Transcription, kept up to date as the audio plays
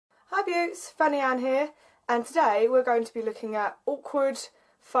Hi Beauts, Fanny Ann here, and today we're going to be looking at awkward,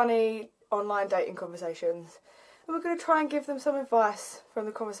 funny online dating conversations. And we're going to try and give them some advice from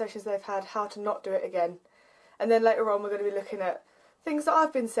the conversations they've had, how to not do it again. And then later on we're going to be looking at things that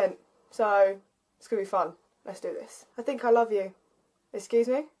I've been sent. So it's going to be fun. Let's do this. I think I love you. Excuse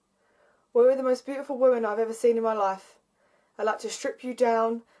me? Well, you're the most beautiful woman I've ever seen in my life. I'd like to strip you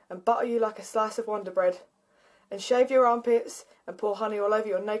down and butter you like a slice of Wonder Bread, and shave your armpits and pour honey all over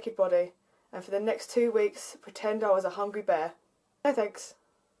your naked body, and for the next 2 weeks pretend I was a hungry bear. No thanks.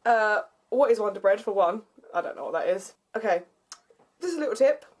 What is Wonder Bread for one? I don't know what that is. Okay, just a little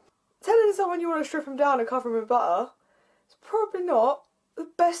tip. Telling someone you want to strip them down and cover them in butter is probably not the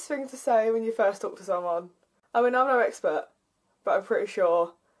best thing to say when you first talk to someone. I mean, I'm no expert, but I'm pretty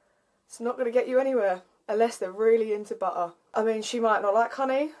sure it's not going to get you anywhere unless they're really into butter. I mean, she might not like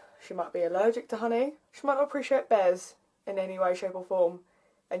honey, she might be allergic to honey, she might not appreciate bears in any way, shape or form,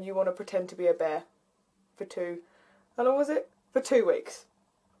 and you want to pretend to be a bear for how long was it? For 2 weeks.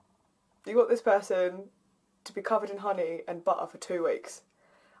 You want this person to be covered in honey and butter for 2 weeks.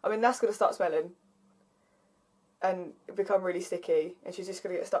 I mean, that's going to start smelling and become really sticky, and she's just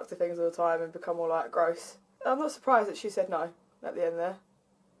going to get stuck to things all the time and become all like gross. I'm not surprised that she said no at the end there.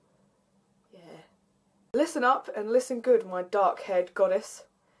 Yeah. Listen up and listen good, my dark-haired goddess.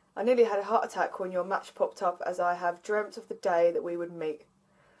 I nearly had a heart attack when your match popped up, as I have dreamt of the day that we would meet.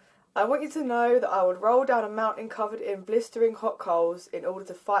 I want you to know that I would roll down a mountain covered in blistering hot coals in order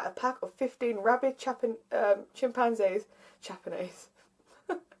to fight a pack of 15 rabid chimpanzees, Japanese,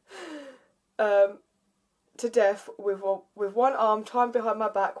 to death with one arm tied behind my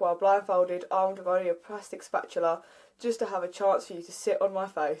back while blindfolded, armed with only a plastic spatula, just to have a chance for you to sit on my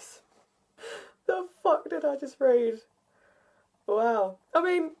face. The fuck did I just read? Wow. I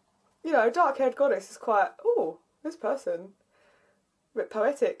mean, you know, dark-haired goddess is quite, ooh, this person, a bit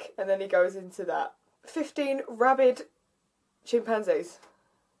poetic. And then he goes into that. 15 rabid chimpanzees.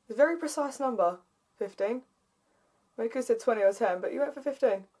 A very precise number, 15. Well, you could have said 20 or 10, but you went for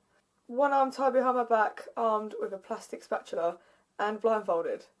 15. One arm tied behind my back, armed with a plastic spatula, and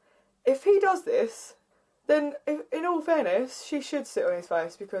blindfolded. If he does this, then, in all fairness, she should sit on his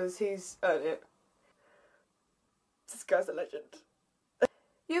face because he's earned it. This guy's a legend.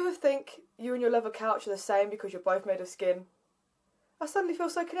 You ever think you and your leather couch are the same because you're both made of skin? I suddenly feel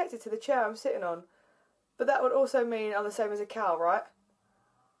so connected to the chair I'm sitting on. But that would also mean I'm the same as a cow, right?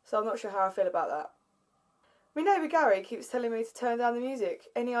 So I'm not sure how I feel about that. My neighbour Gary keeps telling me to turn down the music.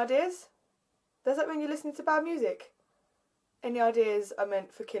 Any ideas? Does that mean you're listening to bad music? Any ideas are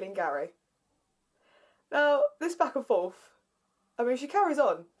meant for killing Gary. Now, this back and forth, I mean, she carries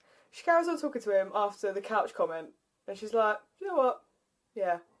on. She carries on talking to him after the couch comment. And she's like, you know what?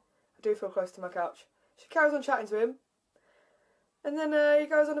 Yeah, I do feel close to my couch. She carries on chatting to him. And then he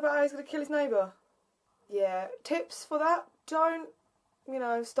goes on about how he's going to kill his neighbour. Yeah, tips for that. Don't, you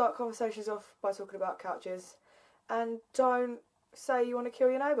know, start conversations off by talking about couches. And don't say you want to kill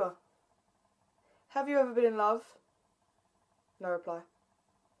your neighbour. Have you ever been in love? No reply.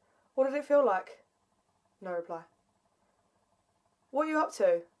 What did it feel like? No reply. What are you up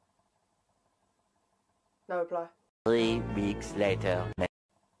to? No reply. 3 weeks later.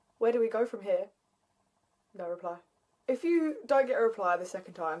 Where do we go from here? No reply. If you don't get a reply the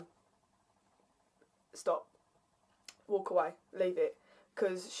second time, stop. Walk away. Leave it.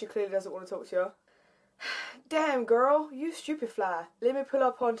 Because she clearly doesn't want to talk to you. Damn, girl, you stupid fly. Let me pull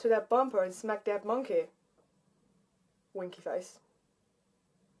up onto that bumper and smack that monkey. Winky face.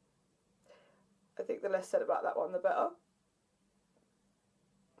 I think the less said about that one, the better.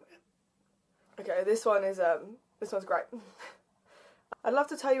 Okay, this one's great. I'd love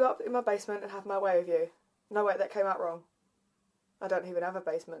to tie you up in my basement and have my way with you. No, wait, that came out wrong. I don't even have a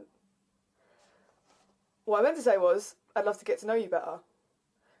basement. What I meant to say was, I'd love to get to know you better.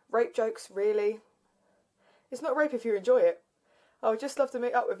 Rape jokes, really? It's not rape if you enjoy it. I would just love to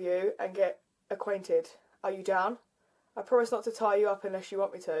meet up with you and get acquainted. Are you down? I promise not to tie you up unless you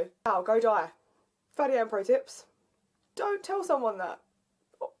want me to. Now, go die. Fanny Ann pro tips. Don't tell someone that.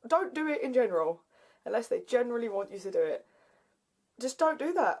 Don't do it in general, unless they generally want you to do it. Just don't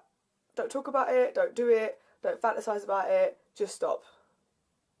do that. Don't talk about it, don't do it, don't fantasise about it, just stop.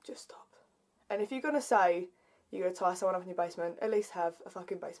 Just stop. And if you're going to say you're going to tie someone up in your basement, at least have a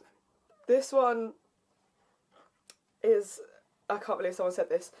fucking basement. This one is, I can't believe someone said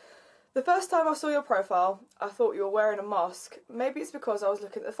this. The first time I saw your profile, I thought you were wearing a mask. Maybe it's because I was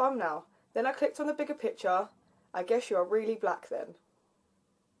looking at the thumbnail. Then I clicked on the bigger picture. I guess you are really black then.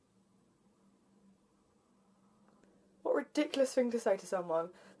 What a ridiculous thing to say to someone.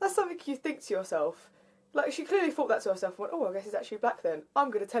 That's something you think to yourself. Like, she clearly thought that to herself and went, oh, I guess he's actually black then.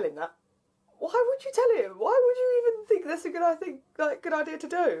 I'm going to tell him that. Why would you tell him? Why would you even think that's a good idea to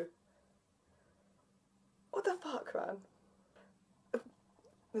do? What the fuck, man?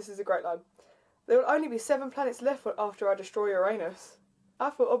 This is a great line. There will only be 7 planets left after I destroy Uranus. I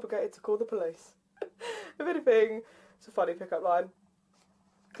feel obligated to call the police. If anything, it's a funny pickup line.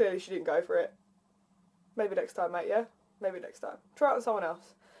 Clearly she didn't go for it. Maybe next time, mate, yeah? Maybe next time. Try it on someone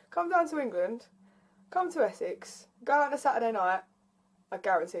else. Come down to England, come to Essex, go out on a Saturday night, I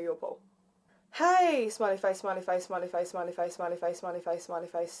guarantee you'll pull. Hey! Smiley face, smiley face, smiley face, smiley face, smiley face, smiley face, smiley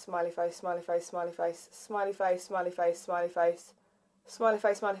face, smiley face, smiley face, smiley face, smiley face, smiley face, smiley face, smiley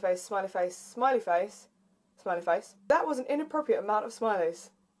face, smiley face, smiley face, smiley face, smiley face. That was an inappropriate amount of smileys.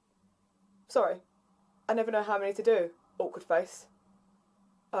 Sorry. I never know how many to do. Awkward face.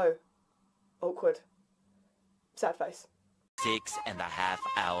 Oh. Awkward. Sad face. 6.5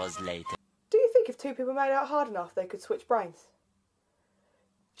 hours later. Do you think if 2 people made out hard enough they could switch brains?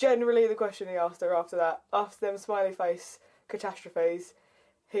 Generally the question he asked her after that. After them smiley face catastrophes,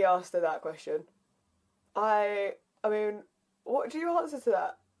 he asked her that question. I mean, what do you answer to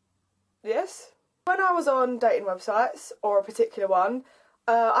that? Yes? When I was on dating websites, or a particular one,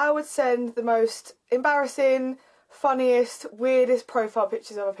 I would send the most embarrassing, funniest, weirdest profile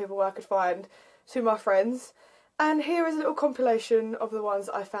pictures of other people I could find to my friends. And here is a little compilation of the ones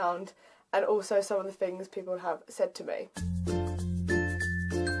I found, and also some of the things people have said to me.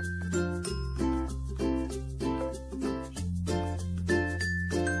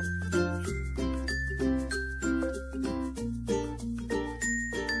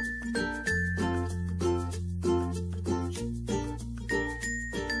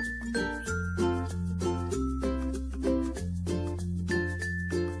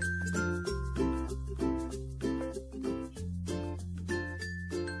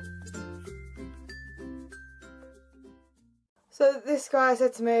 So this guy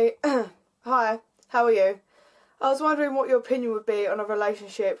said to me, hi, how are you? I was wondering what your opinion would be on a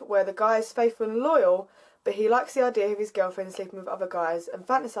relationship where the guy is faithful and loyal, but he likes the idea of his girlfriend sleeping with other guys and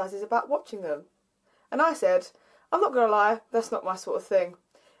fantasises about watching them. And I said, I'm not going to lie, that's not my sort of thing.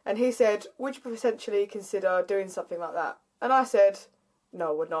 And he said, would you potentially consider doing something like that? And I said, no,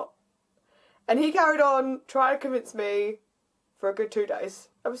 I would not. And he carried on trying to convince me for a good 2 days.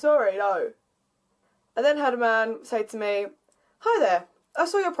 I'm sorry, no. I then had a man say to me, hi there, I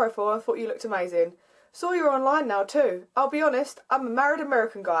saw your profile and thought you looked amazing. Saw you're online now too. I'll be honest, I'm a married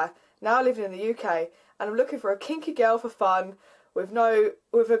American guy, now living in the UK, and I'm looking for a kinky girl for fun with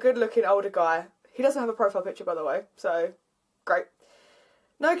a good looking older guy. He doesn't have a profile picture, by the way, so great.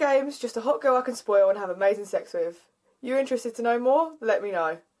 No games, just a hot girl I can spoil and have amazing sex with. You interested to know more? Let me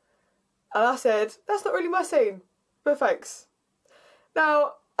know. And I said, that's not really my scene, but thanks.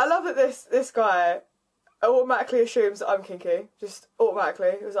 Now, I love that this guy automatically assumes that I'm kinky. Just automatically.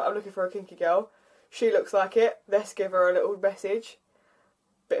 It was like, I'm looking for a kinky girl. She looks like it. Let's give her a little message.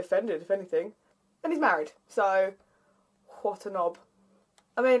 Bit offended, if anything. And he's married. So, what a knob.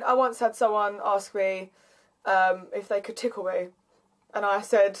 I mean, I once had someone ask me if they could tickle me. And I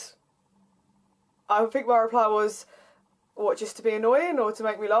said, I think my reply was, what, just to be annoying or to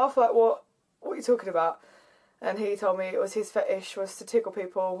make me laugh? Like, what are you talking about? And he told me it was his fetish was to tickle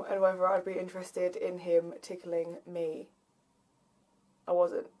people and whether I'd be interested in him tickling me. I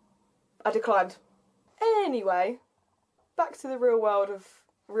wasn't. I declined. Anyway, back to the real world of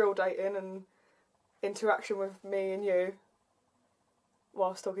real dating and interaction with me and you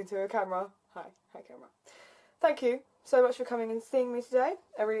whilst talking to a camera. Hi camera. Thank you so much for coming and seeing me today.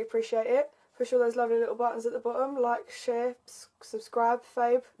 I really appreciate it. Push all those lovely little buttons at the bottom. Like, share, subscribe,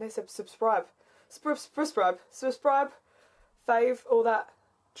 fave. They said subscribe. Subscribe, fave, all that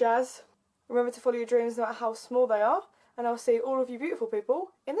jazz. Remember to follow your dreams no matter how small they are. And I'll see all of you beautiful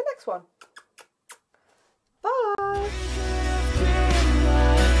people in the next one. Bye!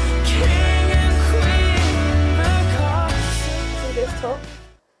 See this top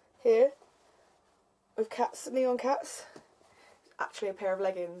here with cats, neon cats. It's actually a pair of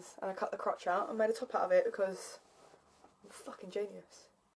leggings and I cut the crotch out and made a top out of it because I'm a fucking genius.